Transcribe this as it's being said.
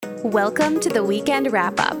Welcome to the Weekend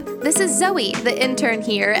Wrap-Up. This is Zoe, the intern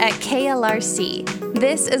here at KLRC.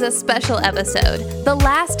 This is a special episode, the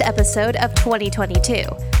last episode of 2022.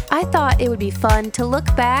 I thought it would be fun to look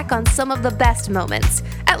back on some of the best moments,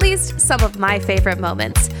 at least some of my favorite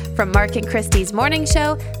moments, from Mark and Christy's morning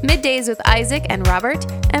show, middays with Isaac and Robert,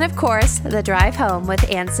 and of course, the drive home with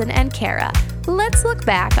Ansen and Kara. Let's look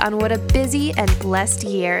back on what a busy and blessed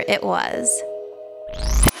year it was.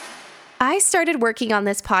 I started working on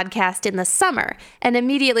this podcast in the summer, and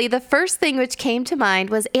immediately the first thing which came to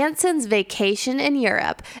mind was Ansen's vacation in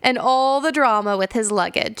Europe and all the drama with his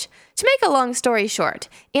luggage. To make a long story short,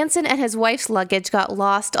 Ansen and his wife's luggage got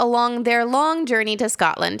lost along their long journey to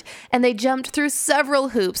Scotland, and they jumped through several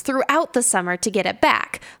hoops throughout the summer to get it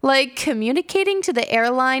back, like communicating to the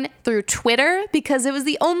airline through Twitter because it was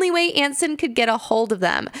the only way Ansen could get a hold of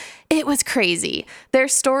them. It was crazy. Their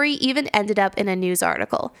story even ended up in a news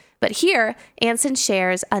article. But here, Ansen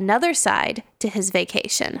shares another side to his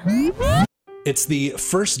vacation. It's the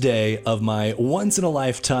first day of my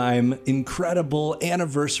once-in-a-lifetime, incredible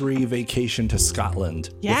anniversary vacation to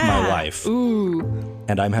Scotland with my wife. Ooh.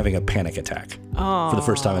 And I'm having a panic attack for the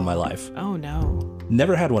first time in my life. Oh, no.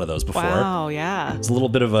 Never had one of those before. Wow, yeah. It's a little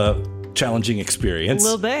bit of a challenging experience. A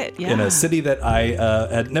little bit, yeah. In a city that I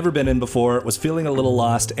had never been in before, was feeling a little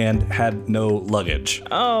lost, and had no luggage.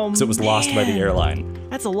 Oh, because it was lost by the airline.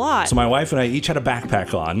 That's a lot. So my wife and I each had a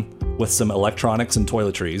backpack on with some electronics and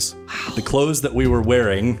toiletries. Wow. The clothes that we were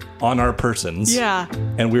wearing on our persons. Yeah.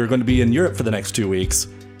 And we were going to be in Europe for the next 2 weeks.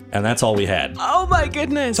 And that's all we had. Oh my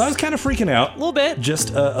goodness. So I was kind of freaking out. A little bit. Just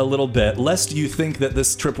a little bit. Lest you think that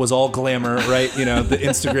this trip was all glamour, right? You know, the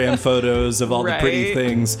Instagram photos of all the pretty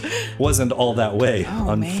things wasn't all that way,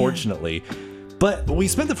 unfortunately. Man. But we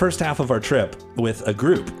spent the first half of our trip with a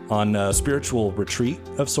group on a spiritual retreat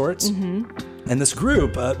of sorts. Mm-hmm. And this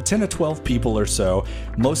group, 10 to 12 people or so,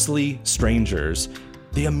 mostly strangers,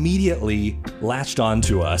 they immediately latched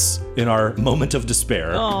onto us in our moment of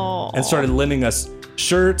despair and started lending us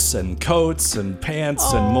shirts and coats and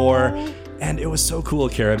pants and more. And it was so cool,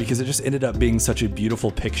 Kara, because it just ended up being such a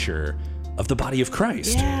beautiful picture of the body of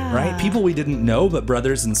Christ, right? People we didn't know, but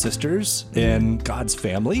brothers and sisters in God's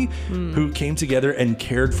family who came together and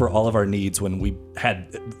cared for all of our needs when we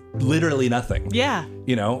had literally nothing. Yeah.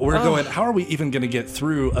 You know, we're going, how are we even going to get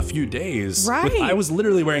through a few days? Right. I was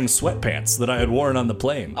literally wearing sweatpants that I had worn on the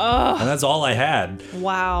plane. And that's all I had.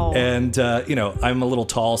 Wow. And, you know, I'm a little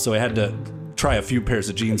tall, so I had to try a few pairs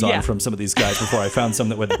of jeans on from some of these guys before I found some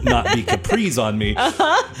that would not be capris on me.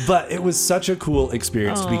 But it was such a cool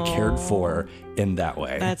experience to be cared for in that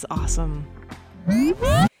way. That's awesome.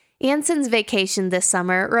 Ansen's vacation this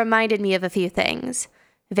summer reminded me of a few things.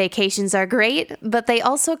 Vacations are great, but they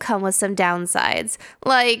also come with some downsides,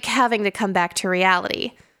 like having to come back to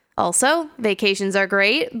reality. Also, vacations are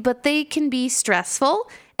great, but they can be stressful.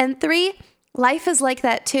 And 3, life is like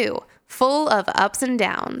that too, full of ups and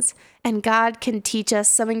downs. And God can teach us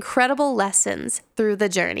some incredible lessons through the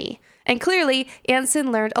journey. And clearly,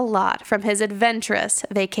 Ansen learned a lot from his adventurous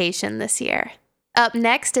vacation this year. Up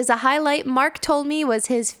next is a highlight Mark told me was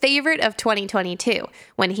his favorite of 2022,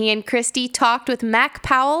 when he and Christy talked with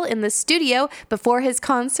Powell in the studio before his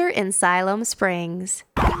concert in Siloam Springs.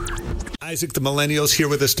 Isaac, the Millennials, here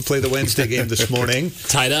with us to play the Wednesday game this morning.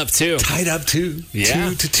 Tied up, too. Yeah.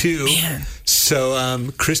 2-2. Man.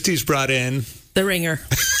 So Christy's brought in the ringer.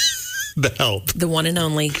 The help. The one and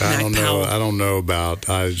only Powell. I don't know about.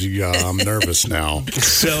 I'm nervous now.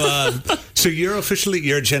 So you're a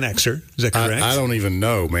Gen Xer. Is that correct? I don't even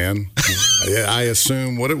know, man. I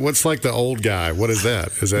assume what's like the old guy? What is that?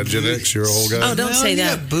 Is that Gen X? You're an old guy? Oh, don't say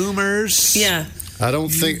that. Boomers. Yeah. I don't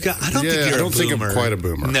think you're I'm quite a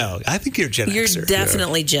boomer. No, I think you're Gen Xer. You're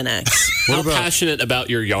definitely Gen X. How passionate about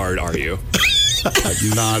your yard are you?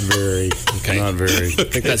 Not very. Okay. Not very. I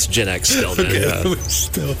think that's Gen X still, man. Okay.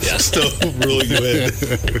 Still really good.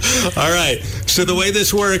 All right. So the way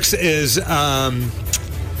this works is,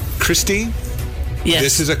 Christy, yes.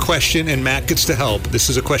 This is a question, and Matt gets to help. This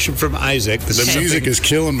is a question from Isaac. The music is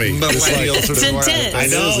killing me. It's intense. I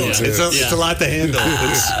know. It's a lot to handle.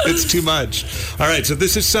 It's too much. All right. So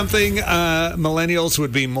this is something millennials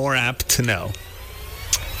would be more apt to know.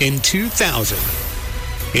 In 2000,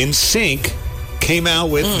 NSYNC came out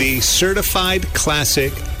with the certified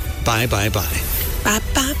classic Bye Bye Bye. Bye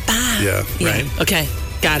Bye Bye. Yeah. Right? Okay.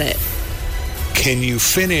 Got it. Can you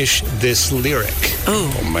finish this lyric?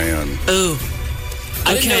 Oh man. Oh.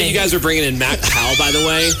 I didn't know you guys were bringing in Powell, by the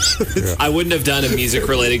way. Yeah. I wouldn't have done a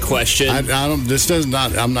music-related question. I'm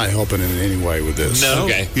not helping in any way with this. No,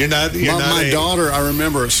 okay. You're not. My daughter. I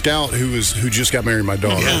remember a Scout who just got married. My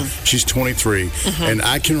daughter. Yeah. She's 23, and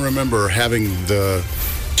I can remember having the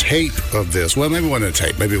tape of this. Well, maybe it wasn't a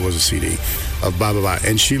tape. Maybe it was a CD of Bye Bye Bye.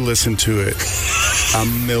 And she listened to it a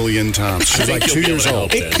million times. She's like 2 years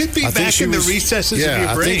old. It could be back in the recesses of your brain.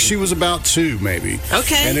 I think she was about 2, maybe.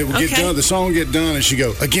 Okay. And it would get done. The song would get done, and she'd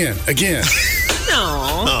go, again.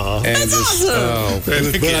 No. And That's awesome.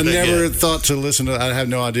 But I never thought to listen to it. I have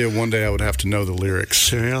no idea. One day I would have to know the lyrics.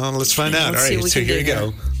 So, let's find out. All right, so here you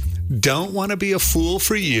go. Don't want to be a fool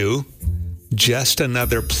for you. Just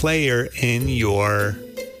another player in your...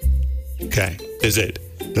 Okay, is it?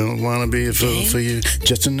 Don't want to be a fool for you.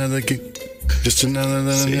 Just another in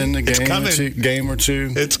the game. Game or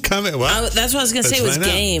two. It's coming. Well, that's what I was going to say was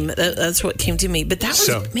game. That's what came to me. But that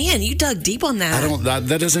was, man, you dug deep on that.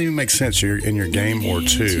 That doesn't even make sense. You're in your game or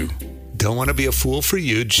two. Don't want to be a fool for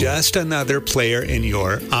you. Just another player in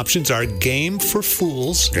your options are game for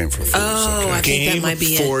fools. Game for fools. Oh, okay. I think that might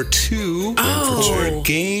be for two. Or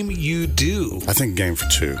game you do. I think game for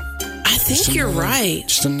two. I think you're right.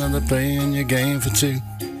 Just another player in your game for two.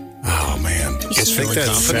 Oh man, I think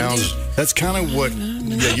that sounds. That's kind of what.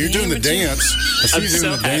 Yeah, you're doing the dance. I see you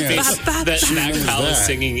doing the dance. That Mac Powell is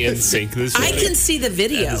singing in sync this way. I can see the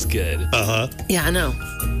video. That is good. Yeah, I know.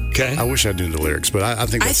 Okay. I wish I knew the lyrics, but I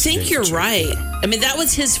think. I think you're right. I mean, that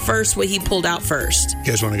was his first. What he pulled out first. You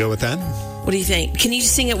guys want to go with that? What do you think? Can you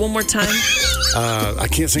sing it one more time? I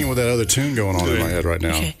can't sing it with that other tune going on in my head right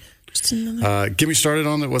now. Okay. Just another. Get me started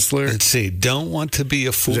on it. What's the lyric? Let's see. Don't want to be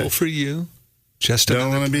a fool for you. Don't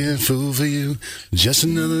want to be a fool for you. Just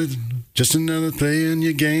another player in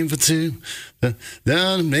your game for two.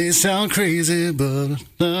 That may sound crazy, but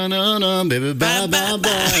no, baby, bye.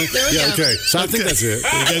 Yeah, okay. So I think that's it. You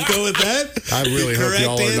guys go with that? I really hope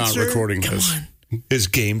y'all are not recording this. Is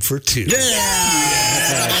game for two.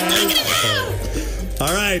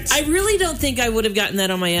 All right. I really don't think I would have gotten that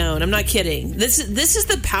on my own. I'm not kidding. This is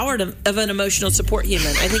the power of an emotional support human.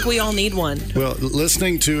 I think we all need one. Well,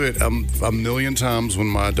 listening to it a million times when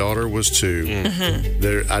my daughter was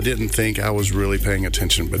 2, I didn't think I was really paying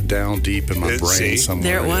attention, but down deep in my brain somewhere.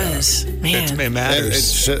 There it was. Man. It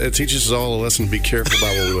matters. It teaches us all a lesson to be careful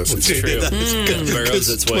about what we listen to. True.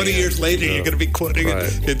 Because 20 years later, you're going to be quoting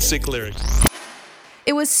it in sync lyrics.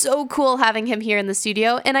 It was so cool having him here in the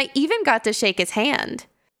studio, and I even got to shake his hand.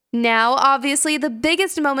 Now, obviously, the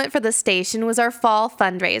biggest moment for the station was our fall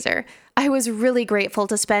fundraiser. I was really grateful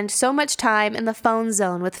to spend so much time in the phone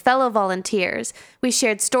zone with fellow volunteers. We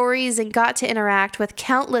shared stories and got to interact with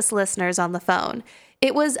countless listeners on the phone.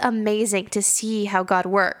 It was amazing to see how God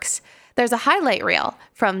works. There's a highlight reel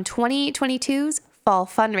from 2022's fall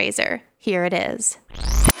fundraiser. Here it is.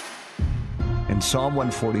 In Psalm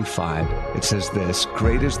 145, it says this: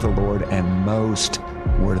 great is the Lord and most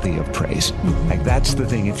worthy of praise. Like, that's the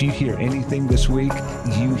thing. If you hear anything this week,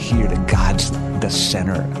 you hear that God's the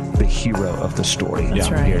center, the hero of the story. That's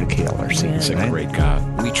right. Here at KLRC. He's a great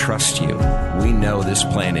God. We trust you. We know this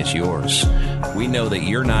plan is yours. We know that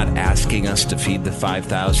you're not asking us to feed the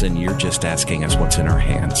 5,000. You're just asking us what's in our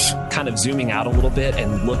hands. Kind of zooming out a little bit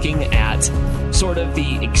and looking at sort of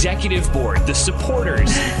the executive board, the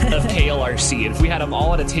supporters of KLRC. And if we had them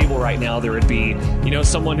all at a table right now, there would be,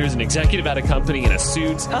 someone who's an executive at a company in a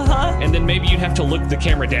suit. And then maybe you'd have to look the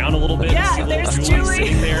camera down a little bit. Yeah, and see there's Julie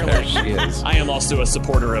sitting there. There she is. I am also a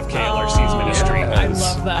supporter of KLRC's ministry. I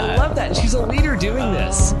love that. I love that. She's a leader doing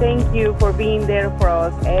this. Thank you for being there for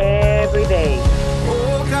us every day.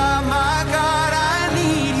 Oh God, my God, I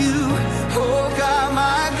need you. Oh God,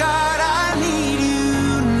 my God, I need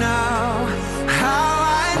you now. How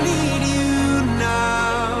I need you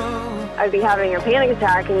now. I'd be having a panic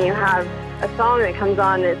attack, and you have a song that comes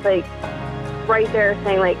on that's like right there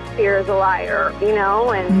saying like fear is a liar,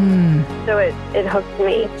 and so it hooked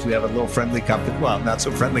me. So we have a little friendly competition. Well, not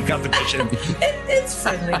so friendly competition. It's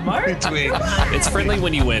friendly, Mark. It's friendly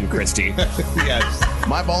when you win, Christy. Yes.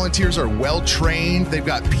 My volunteers are well trained. They've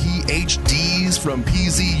got PhDs from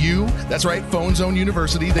PZU. That's right, Phone Zone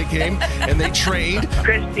University. They came and they trained.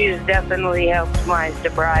 Christy has definitely helped my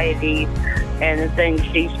sobriety and the things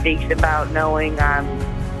she speaks about, knowing I'm,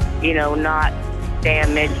 not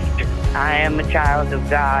damaged. I am a child of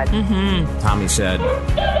God. Tommy said.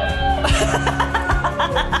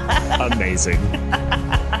 Amazing.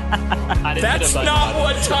 That's not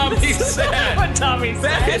what Tommy said. What Tommy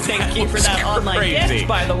said. Thank you for that online gift,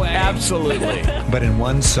 by the way. Absolutely. But in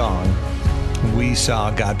one song, we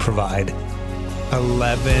saw God provide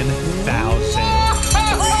 $11,355.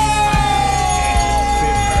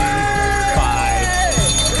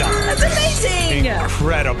 That's amazing.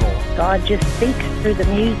 Incredible. God just speaks through the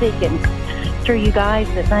music and through you guys,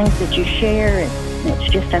 the things that you share, and it's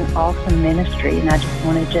just an awesome ministry, and I just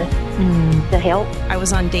wanted to help. I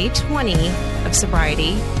was on day 20 of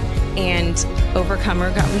sobriety, and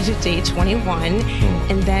Overcomer got me to day 21,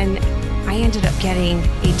 and then I ended up getting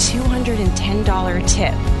a $210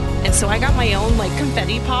 tip. And so I got my own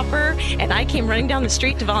confetti popper, and I came running down the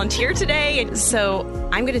street to volunteer today. And so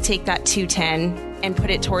I'm going to take that $210 and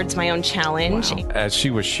put it towards my own challenge. Wow. As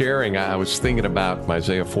she was sharing, I was thinking about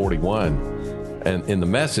Isaiah 41. And in the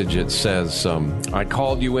message, it says, I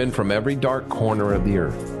called you in from every dark corner of the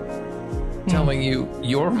earth, telling you,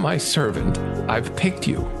 you're my servant. I've picked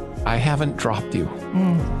you. I haven't dropped you.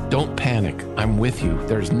 Don't panic. I'm with you.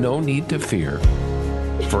 There's no need to fear,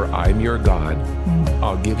 for I'm your God.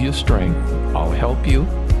 I'll give you strength. I'll help you.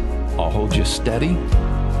 I'll hold you steady.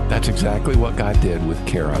 That's exactly what God did with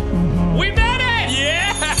Kara. We did it!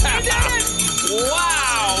 Yeah! We did it!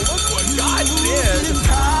 Wow! Look what God did!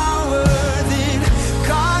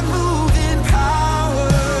 God moved in power.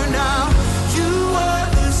 Now you are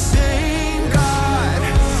the same God.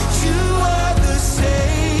 You are the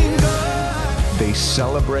same God. They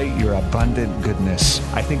celebrate your abundant goodness.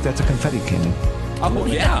 I think that's a confetti cannon. Oh,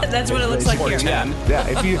 yeah. That's what it looks like here. Yeah,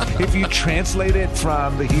 if you translate it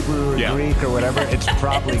from the Hebrew or Greek or whatever, it's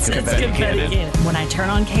probably confetti cannon. When I turn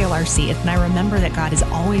on KLRC and I remember that God is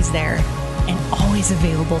always there and always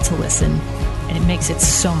available to listen, and it makes it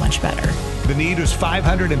so much better. The need was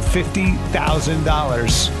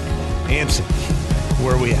 $550,000. Ansen,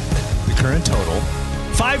 where are we at? The current total,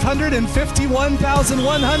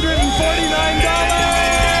 $551,149.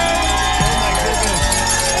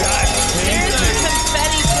 There's the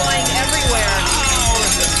confetti flying everywhere.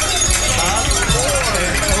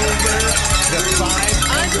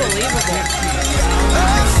 Unbelievable.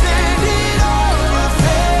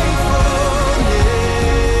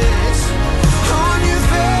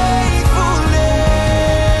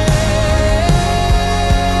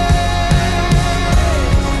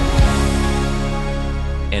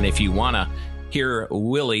 And if you want to hear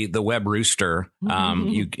Willie, the web rooster,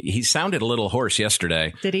 he sounded a little hoarse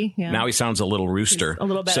yesterday. Did he? Yeah. Now he sounds a little rooster. He's a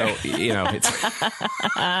little better. So, it's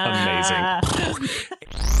amazing.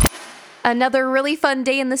 Another really fun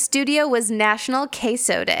day in the studio was National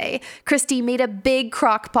Queso Day. Christy made a big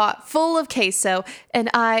crock pot full of queso, and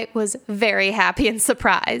I was very happy and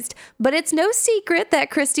surprised. But it's no secret that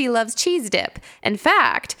Christy loves cheese dip. In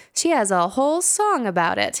fact, she has a whole song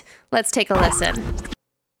about it. Let's take a listen.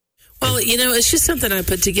 Well, it's just something I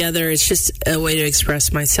put together. It's just a way to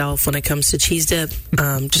express myself when it comes to cheese dip,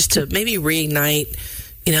 just to maybe reignite,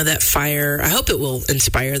 that fire. I hope it will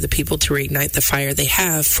inspire the people to reignite the fire they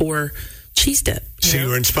have for cheese dip. So you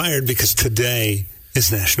were inspired because today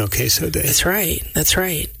is National Queso Day. That's right.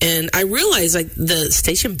 And I realized the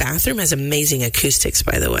station bathroom has amazing acoustics,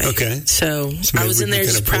 by the way. Okay. So I was in there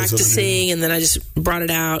just practicing, and then I just brought it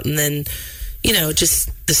out, and then, just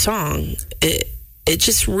the song, it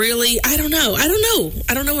just really, I don't know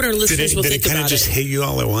what our listeners will think about it. Did it kind of just hit you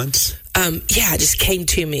all at once? Yeah, it just came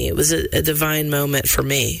to me. It was a divine moment for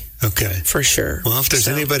me. Okay. For sure. Well, if there's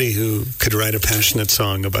anybody who could write a passionate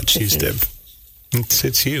song about cheese dip,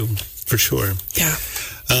 it's you, for sure. Yeah.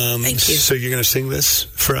 Thank you. So you're going to sing this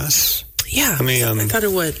for us? Yeah. I thought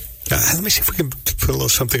it would. Let me see if we can put a little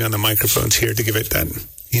something on the microphones here to give it that,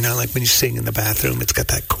 like when you sing in the bathroom, it's got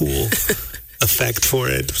that cool effect for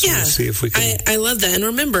it. So Yeah. Let's see if we can. I love that. And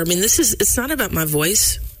remember, it's not about my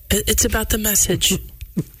voice. It's about the message.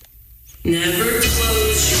 Never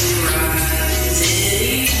close your eyes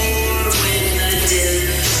anymore when the dip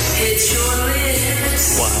hits your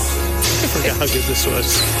lips. Wow. I forgot how good this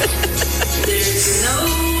was. There's no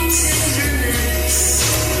tenderness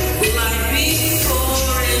like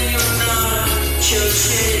before in your nacho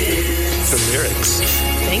chips. The lyrics.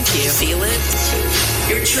 Thank you. Feel it?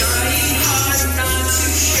 You're trying hard not to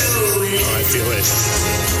show it. Oh, I feel it.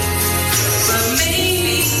 But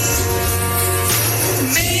maybe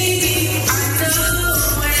I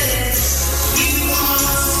know it. You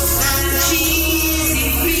want that cheesy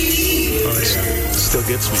feel. Oh, it still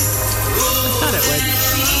gets me. I thought it would.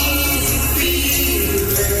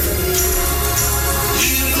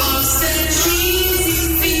 You lost that cheesy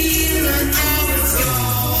feeling. Now it's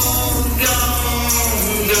gone.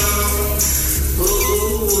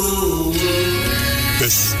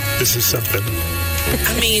 This is something.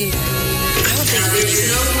 I mean, I don't think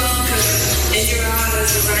there's no welcome in your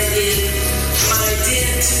eyes if I did what I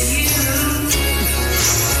did to you.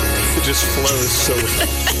 It just flows so well.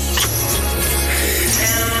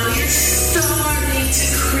 Now you're starting to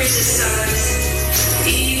criticize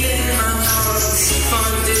even my mom's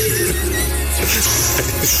fondue.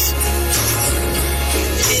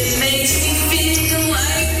 It makes me feel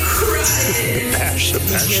like crying. The passion. You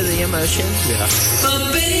hear the emotion? Yeah.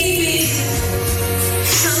 But baby,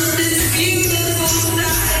 something's beautiful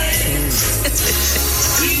tonight.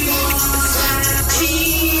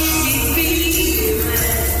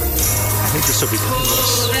 also be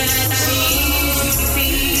timeless.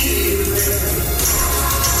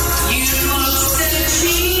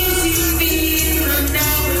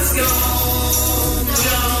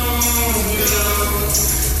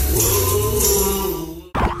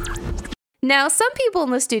 Now, some people in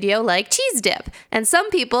the studio like cheese dip, and some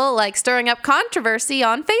people like stirring up controversy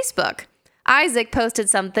on Facebook. Isaac posted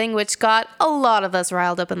something which got a lot of us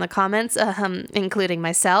riled up in the comments, including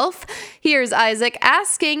myself. Here's Isaac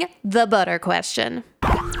asking the butter question.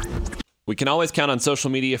 We can always count on social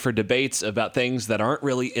media for debates about things that aren't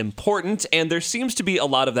really important, and there seems to be a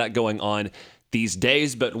lot of that going on these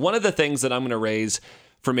days. But one of the things that I'm going to raise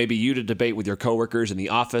for maybe you to debate with your coworkers in the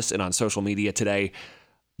office and on social media today,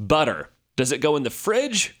 butter. Does it go in the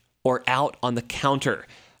fridge or out on the counter?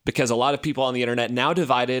 Because a lot of people on the internet now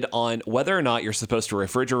divided on whether or not you're supposed to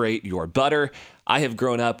refrigerate your butter. I have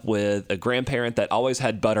grown up with a grandparent that always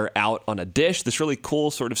had butter out on a dish, this really cool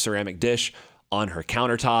sort of ceramic dish on her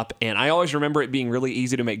countertop. And I always remember it being really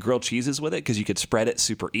easy to make grilled cheeses with it because you could spread it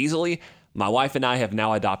super easily. My wife and I have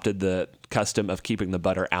now adopted the custom of keeping the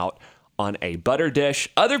butter out on a butter dish.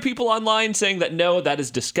 Other people online saying that no, that is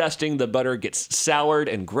disgusting. The butter gets soured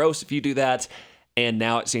and gross if you do that. And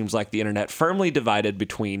now it seems like the internet firmly divided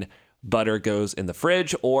between butter goes in the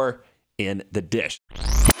fridge or in the dish.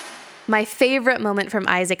 My favorite moment from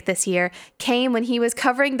Isaac this year came when he was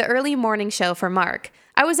covering the early morning show for Mark.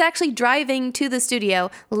 I was actually driving to the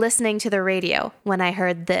studio listening to the radio when I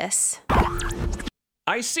heard this.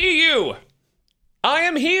 I see you. I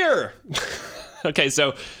am here. Okay,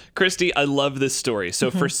 so Christy, I love this story.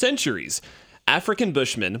 So for centuries, African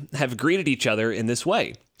bushmen have greeted each other in this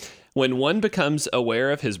way. When one becomes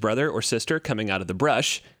aware of his brother or sister coming out of the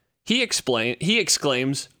brush, he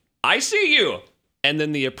exclaims, I see you. And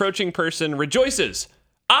then the approaching person rejoices,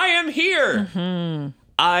 I am here. Mm-hmm.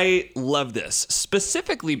 I love this,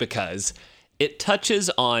 specifically because it touches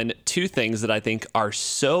on two things that I think are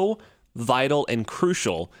so vital and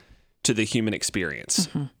crucial to the human experience.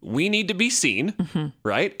 Mm-hmm. We need to be seen,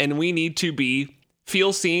 right? And we need to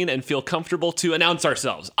feel seen and feel comfortable to announce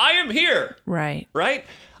ourselves. I am here. Right. Right?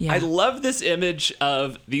 Yeah. I love this image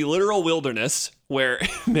of the literal wilderness where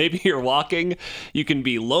maybe you're walking, you can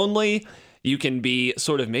be lonely, you can be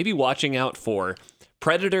sort of maybe watching out for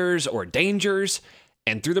predators or dangers,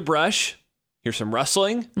 and through the brush, here's some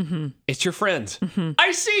rustling. Mm-hmm. It's your friend. Mm-hmm.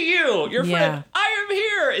 I see you, your friend. I am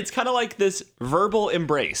here. It's kind of like this verbal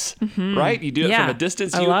embrace, right? You do it from a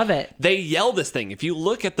distance. I love it. They yell this thing. If you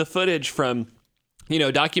look at the footage from,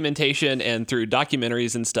 documentation and through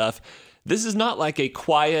documentaries and stuff, this is not like a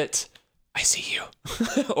quiet, I see you,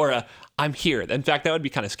 or a, I'm here. In fact, that would be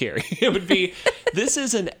kind of scary. It would be, this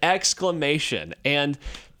is an exclamation. And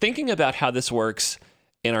thinking about how this works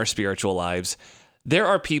in our spiritual lives, there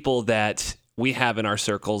are people that we have in our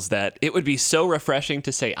circles that it would be so refreshing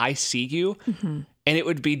to say, I see you. Mm-hmm. And it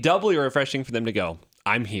would be doubly refreshing for them to go,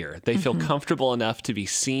 I'm here. They feel comfortable enough to be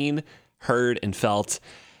seen, heard, and felt.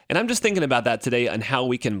 And I'm just thinking about that today and how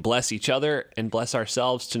we can bless each other and bless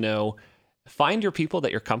ourselves to know, find your people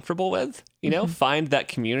that you're comfortable with, find that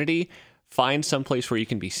community, find some place where you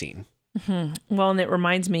can be seen. Mm-hmm. Well, and it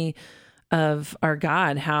reminds me of our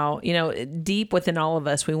God, how, deep within all of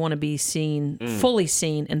us, we want to be seen, fully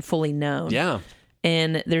seen and fully known. Yeah.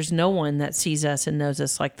 And there's no one that sees us and knows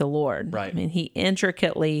us like the Lord. Right. I mean, he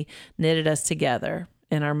intricately knitted us together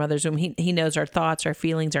in our mother's womb. He knows our thoughts, our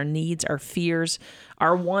feelings, our needs, our fears,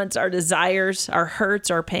 our wants, our desires, our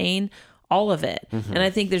hurts, our pain, all of it. Mm-hmm. And I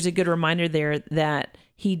think there's a good reminder there that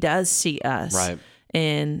he does see us. Right.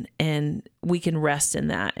 And we can rest in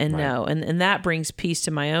that and know. And that brings peace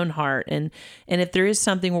to my own heart. And if there is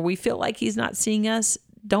something where we feel like he's not seeing us,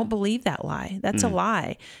 don't believe that lie. That's a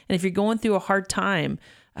lie. And if you're going through a hard time,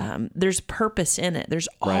 there's purpose in it. There's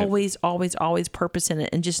always, always, always purpose in it.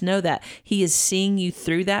 And just know that he is seeing you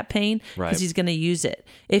through that pain because he's going to use it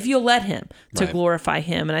if you'll let him to glorify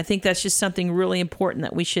him. And I think that's just something really important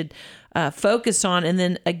that we should focus on. And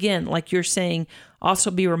then again, like you're saying,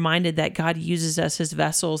 also be reminded that God uses us as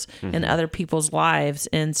vessels in other people's lives.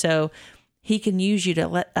 And so he can use you to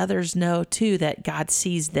let others know too that God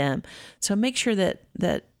sees them. So make sure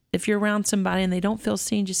that if you're around somebody and they don't feel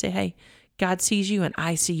seen, just say, hey, God sees you and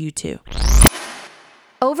I see you too.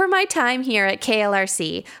 Over my time here at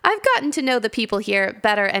KLRC, I've gotten to know the people here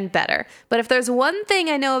better and better. But if there's one thing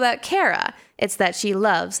I know about Kara, it's that she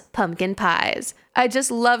loves pumpkin pies. I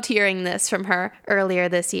just loved hearing this from her earlier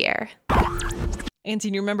this year.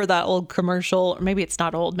 Ansen, you remember that old commercial? Or maybe it's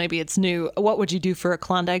not old, maybe it's new. What would you do for a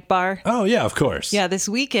Klondike bar? Oh, yeah, of course. Yeah, this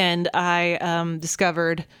weekend I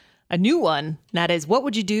discovered a new one. That is, what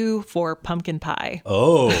would you do for pumpkin pie?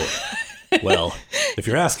 Oh. Well, if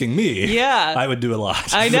you're asking me, Yeah. I would do a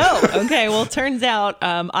lot. I know. Okay, well, it turns out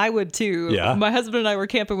I would too. Yeah. My husband and I were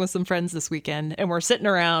camping with some friends this weekend, and we're sitting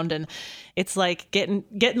around, and it's like getting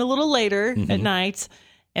a little later at night,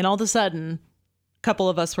 and all of a sudden, a couple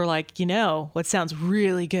of us were like, what sounds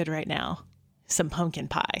really good right now? Some pumpkin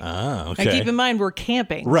pie. Ah, okay. And keep in mind, we're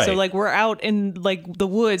camping. Right. So, we're out in, the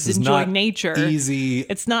woods This is enjoying not nature. Easy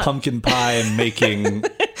It's not pumpkin pie making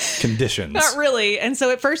conditions. Not really. And so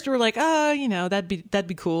at first we were like, that'd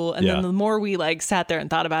be cool. And Yeah. then the more we sat there and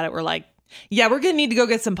thought about it, we're like, yeah, we're going to need to go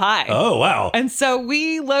get some pie. Oh, wow. And so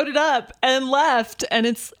we loaded up and left, and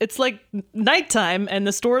it's like nighttime and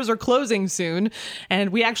the stores are closing soon.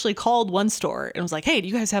 And we actually called one store and was like, hey, do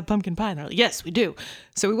you guys have pumpkin pie? And they're like, yes, we do.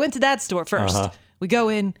 So we went to that store first. We go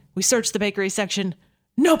in, we search the bakery section.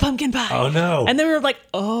 No pumpkin pie. Oh, no. And then we were like,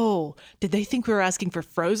 did they think we were asking for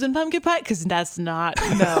frozen pumpkin pie? Because that's not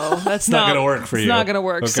going to work for you. It's not going to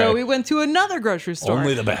work. Okay. So we went to another grocery store.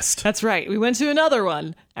 Only the best. That's right. We went to another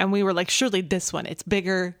one, and we were like, surely this one, it's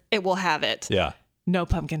bigger. It will have it. Yeah. No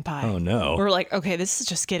pumpkin pie. Oh, no. We're like, okay, this is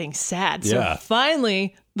just getting sad. So Yeah.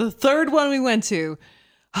 finally, the third one we went to,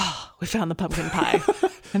 we found the pumpkin pie.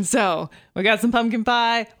 And so we got some pumpkin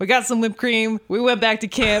pie. We got some whipped cream. We went back to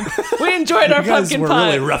camp. We enjoyed our You guys pumpkin were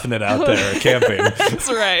pie. really roughing it out there camping. That's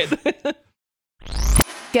right.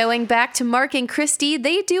 Going back to Mark and Christy,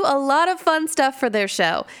 they do a lot of fun stuff for their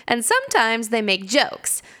show, and sometimes they make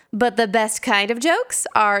jokes. But the best kind of jokes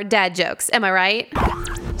are dad jokes. Am I right?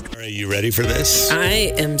 Are you ready for this?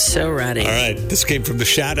 I am so ready. All right. This came from the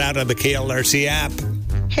shout out on the KLRC app.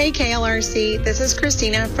 Hey KLRC, this is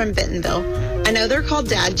Christina from Bentonville. I know they're called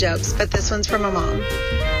dad jokes, but this one's from a mom.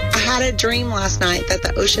 I had a dream last night that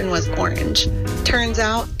the ocean was orange. Turns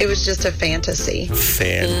out it was just a fantasy.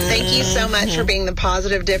 Thank you so much for being the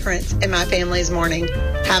positive difference in my family's morning.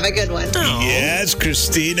 Have a good one. Yes,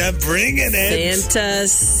 Christina, bringing it.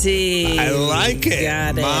 Fantasy. I like it.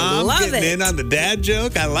 Got it. Mom Love getting it. in on the dad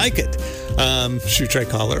joke. I like it. Should we try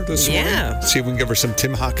call her this morning? Yeah. See if we can give her some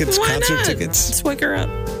Tim Hawkins Why concert not? tickets. Let's wake her up.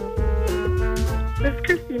 This is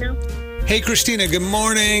Christina. Hey, Christina, good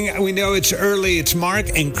morning. We know it's early. It's Mark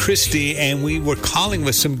and Christy, and we were calling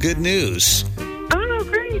with some good news. Oh,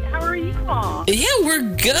 great. How are you all? Yeah,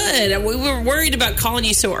 we're good. We were worried about calling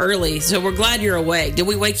you so early, so we're glad you're awake. Did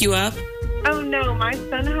we wake you up? Oh, no. My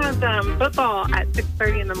son has football at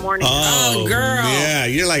 6:30 in the morning. Oh, girl. Yeah,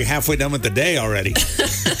 you're like halfway done with the day already.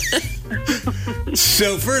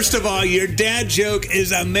 So, first of all, your dad joke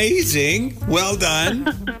is amazing. Well done.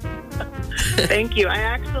 Thank you. I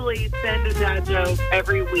actually send a dad joke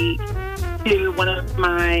every week to one of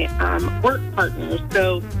my work partners.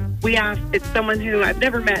 So it's someone who I've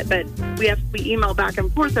never met, but we email back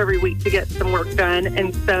and forth every week to get some work done.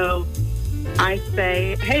 And so I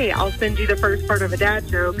say, hey, I'll send you the first part of a dad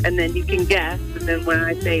joke, and then you can guess. And then when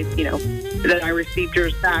I say, that I received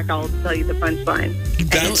yours back, I'll tell you the punchline.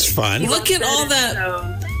 That's fun. Look at all that.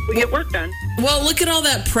 So we get work done. Well, look at all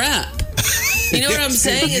that prep. You know what I'm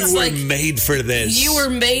saying? It's you were like made for this. you were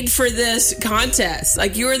made for this contest.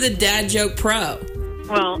 Like you were the dad joke pro.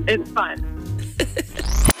 Well, it's fun.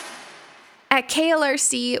 At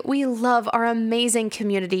KLRC, we love our amazing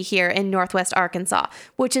community here in Northwest Arkansas,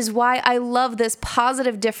 which is why I love this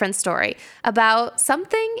positive difference story about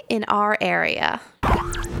something in our area.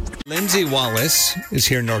 Lindsay Wallace is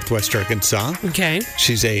here in Northwest Arkansas. Okay.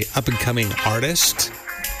 She's a up-and-coming artist,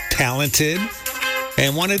 talented,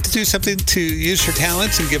 and wanted to do something to use her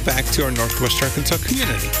talents and give back to our Northwest Arkansas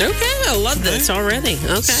community. Okay, I love this already.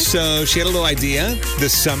 Okay. So she had a little idea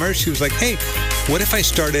this summer. She was like, hey, what if I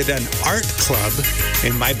started an art club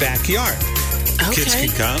in my backyard? Kids can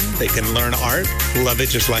come, they can learn art, love it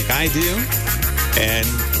just like I do, and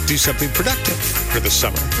do something productive for the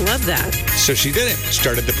summer. Love that. So she did it.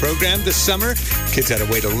 Started the program this summer. Kids had a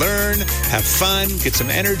way to learn, have fun, get some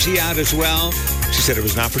energy out as well. She said it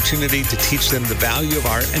was an opportunity to teach them the value of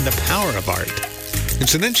art and the power of art. And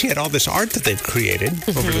so then she had all this art that they've created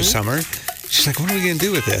over the summer. She's like, what are we going to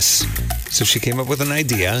do with this? So she came up with an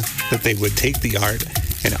idea that they would take the art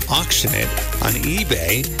and auction it on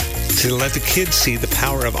eBay to let the kids see the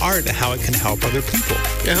power of art and how it can help other people.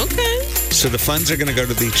 Okay. So the funds are going to go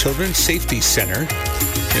to the Children's Safety Center,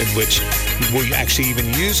 in which we actually even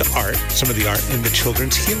use art, some of the art, in the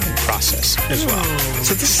children's healing process as well.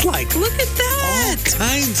 So this is like look at that, all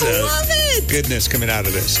kinds of goodness coming out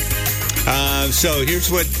of this. So here's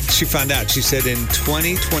what she found out. She said in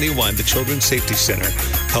 2021, the Children's Safety Center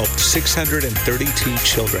helped 632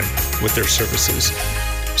 children with their services.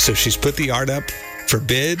 So she's put the art up for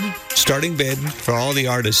bid. Starting bid for all the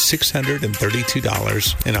art is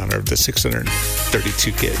 $632 in honor of the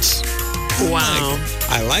 632 kids. Wow.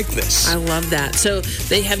 I like this. I love that. So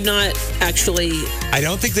they have not actually... I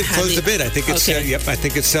don't think they've closed the bid. I think it's I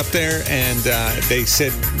think it's up there, and they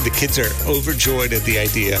said the kids are overjoyed at the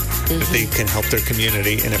idea that they can help their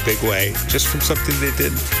community in a big way just from something they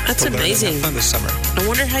did. That's amazing. Fun this summer. I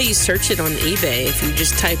wonder how you search it on eBay if you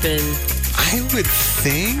just type in... I would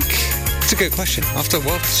think... It's a good question. We'll have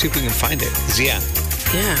to see if we can find it. Yeah.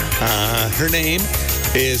 Her name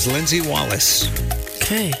is Lindsay Wallace.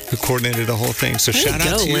 Okay. Who coordinated the whole thing. So shout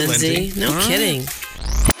out to you, Lindsay. No kidding.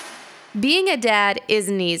 Being a dad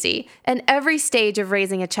isn't easy, and every stage of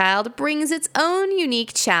raising a child brings its own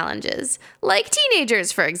unique challenges, like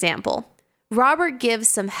teenagers, for example. Robert gives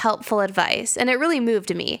some helpful advice, and it really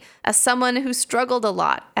moved me as someone who struggled a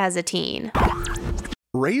lot as a teen.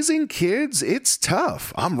 Raising kids, it's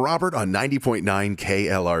tough. I'm Robert on 90.9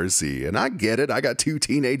 KLRC, and I get it. I got 2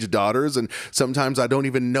 teenage daughters, and sometimes I don't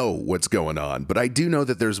even know what's going on. But I do know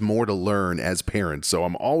that there's more to learn as parents, so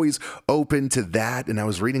I'm always open to that. And I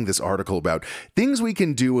was reading this article about things we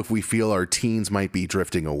can do if we feel our teens might be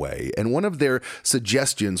drifting away. And one of their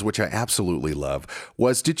suggestions, which I absolutely love,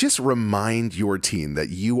 was to just remind your teen that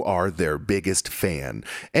you are their biggest fan.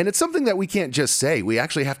 And it's something that we can't just say. We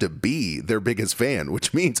actually have to be their biggest fan, which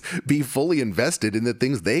means be fully invested in the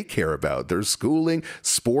things they care about. Their schooling,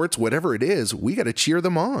 sports, whatever it is, we got to cheer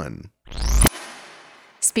them on.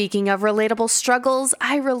 Speaking of relatable struggles,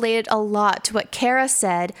 I related a lot to what Kara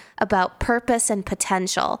said about purpose and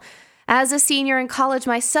potential. As a senior in college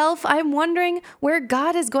myself, I'm wondering where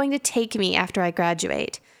God is going to take me after I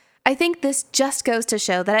graduate. I think this just goes to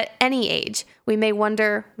show that at any age, we may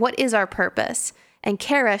wonder, what is our purpose? And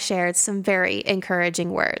Kara shared some very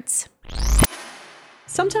encouraging words.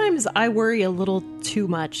 Sometimes I worry a little too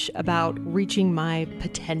much about reaching my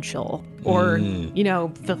potential or,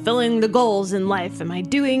 fulfilling the goals in life. Am I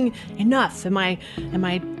doing enough? Am I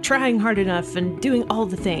trying hard enough and doing all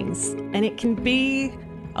the things? And it can be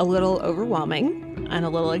a little overwhelming and a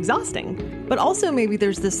little exhausting. But also maybe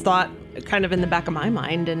there's this thought kind of in the back of my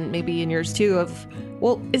mind and maybe in yours too of,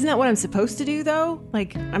 well, isn't that what I'm supposed to do though?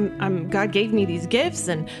 Like God gave me these gifts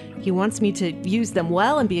and he wants me to use them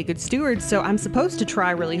well and be a good steward. So I'm supposed to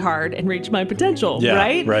try really hard and reach my potential,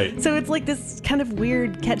 right? Right. So it's like this kind of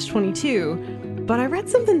weird catch-22. But I read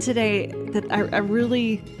something today that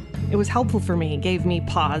it was helpful for me. It gave me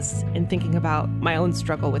pause in thinking about my own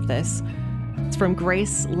struggle with this. It's from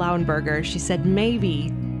Grace Lauenberger. She said,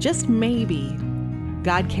 maybe, just maybe,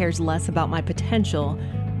 God cares less about my potential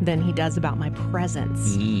than he does about my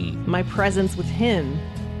presence. My presence with him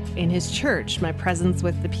in his church, my presence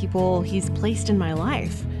with the people he's placed in my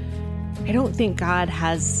life. I don't think God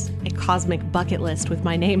has a cosmic bucket list with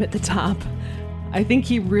my name at the top. I think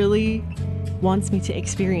he really wants me to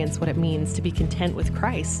experience what it means to be content with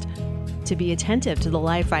Christ, to be attentive to the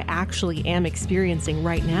life I actually am experiencing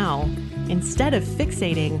right now, instead of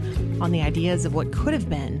fixating on the ideas of what could have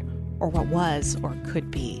been or what was or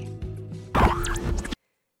could be.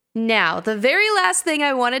 Now, the very last thing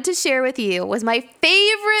I wanted to share with you was my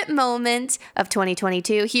favorite moment of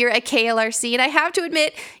 2022 here at KLRC. And I have to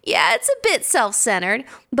admit, it's a bit self-centered,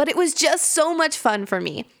 but it was just so much fun for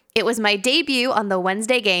me. It was my debut on the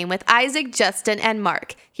Wednesday game with Isaac, Justin, and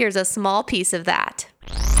Mark. Here's a small piece of that.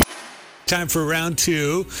 Time for round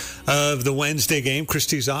 2 of the Wednesday game.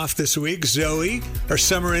 Christy's off this week. Zoe, our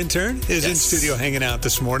summer intern, is in studio hanging out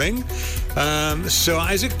this morning. So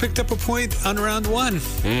Isaac picked up a point on round 1.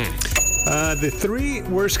 The 3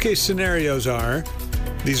 worst case scenarios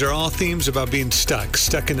these are all themes about being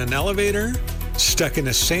stuck in an elevator, stuck in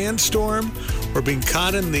a sandstorm, or being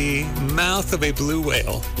caught in the mouth of a blue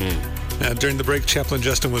whale. During the break, Chaplain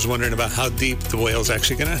Justin was wondering about how deep the whale's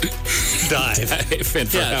actually going to dive. And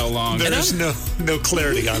for how long. There's no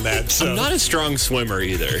clarity on that. So. I'm not a strong swimmer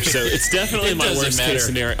either, so it's definitely my worst case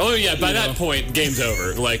scenario. Oh, yeah, by that point, game's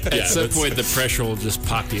over. Like, at some point, the pressure will just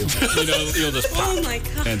pop you. You'll just pop. Oh, my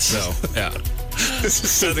God. And so, This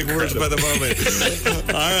is sounding worse by the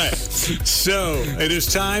moment. All right. So, it is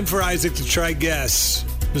time for Isaac to try guess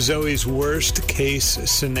Zoe's worst case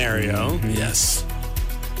scenario. Yes.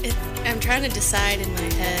 I'm trying to decide in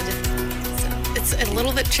my head. So it's a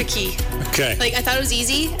little bit tricky. Okay. Like, I thought it was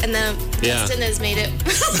easy, and then Justin has made it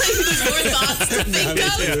there's more thoughts to think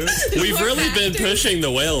of. We've really been pushing the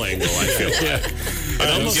whale angle, I feel like. It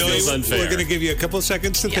almost feels unfair. We're going to give you a couple of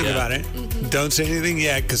seconds to think about it. Don't say anything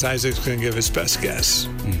yet, because Isaac's going to give his best guess.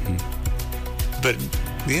 But,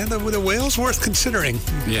 the whale's worth considering.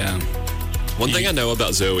 Yeah. One thing I know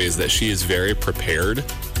about Zoe is that she is very prepared.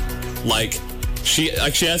 She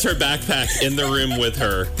has her backpack in the room with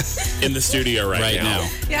her in the studio right now.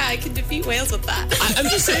 Yeah, I can defeat whales with that. I'm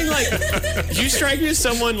just saying, you strike me as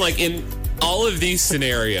someone, in all of these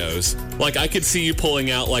scenarios, like I could see you pulling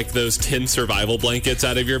out like those 10 survival blankets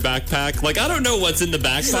out of your backpack. Like I don't know what's in the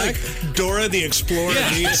backpack. It's like Dora the Explorer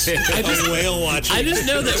meets a whale watching. I just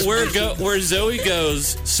know that where Zoe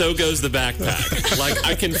goes, so goes the backpack. Like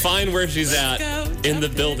I can find where she's at in the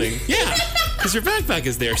building. Yeah, because your backpack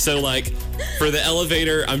is there. So like for the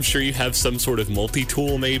elevator, I'm sure you have some sort of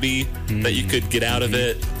multi-tool maybe that you could get out of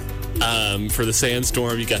it. For the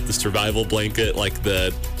sandstorm, you got the survival blanket, like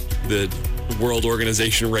the World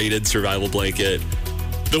Organization rated survival blanket.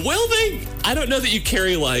 The whale thing, I don't know that you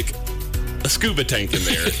carry like a scuba tank in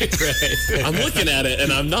there. Right. I'm looking at it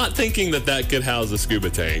and I'm not thinking that could house a scuba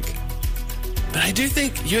tank. But I do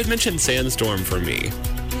think you had mentioned sandstorm for me.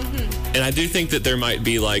 And I do think that there might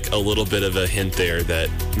be like a little bit of a hint there that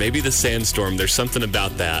maybe the sandstorm, there's something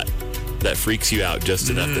about that freaks you out just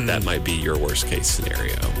enough that might be your worst case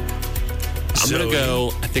scenario. I'm going to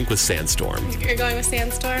go, I think, with sandstorm. You're going with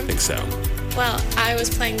sandstorm? I think so. Well, I was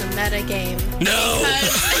playing the meta game. No!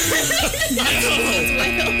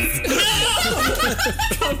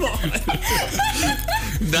 Come on.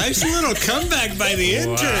 Nice little comeback by the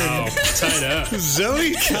intern. Wow. Tied up.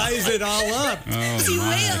 Zoe ties it all up. See,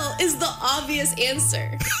 whale is the obvious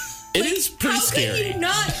answer. It is pretty scary. How can you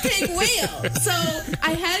not pick whale? So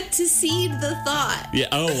I had to seed the thought. Yeah.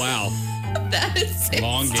 Oh, wow. That is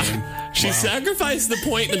long game. She sacrificed the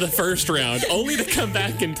point in the first round only to come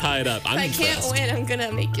back and tie it up. I'm if I can't win, I'm going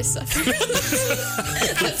to make you suffer.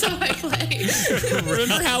 That's how I play.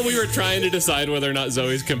 Remember how we were trying to decide whether or not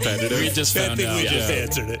Zoe's competitive? We just found out. We just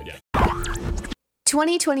answered it. Yeah.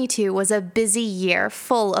 2022 was a busy year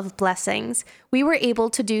full of blessings. We were able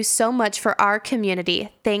to do so much for our community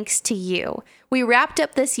thanks to you. We wrapped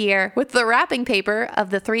up this year with the wrapping paper of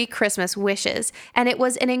the 3 Christmas wishes, and it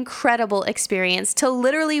was an incredible experience to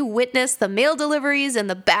literally witness the mail deliveries and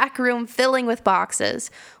the back room filling with boxes.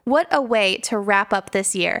 What a way to wrap up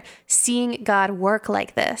this year, seeing God work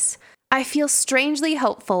like this. I feel strangely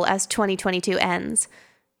hopeful as 2022 ends.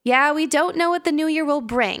 Yeah, we don't know what the new year will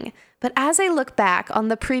bring, but as I look back on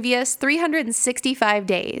the previous 365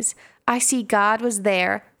 days, I see God was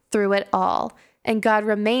there through it all, and God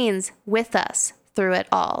remains with us through it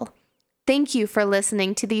all. Thank you for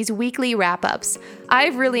listening to these weekly wrap-ups.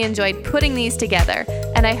 I've really enjoyed putting these together,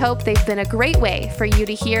 and I hope they've been a great way for you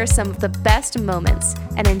to hear some of the best moments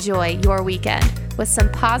and enjoy your weekend with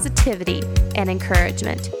some positivity and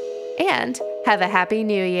encouragement. And have a happy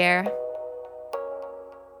new year.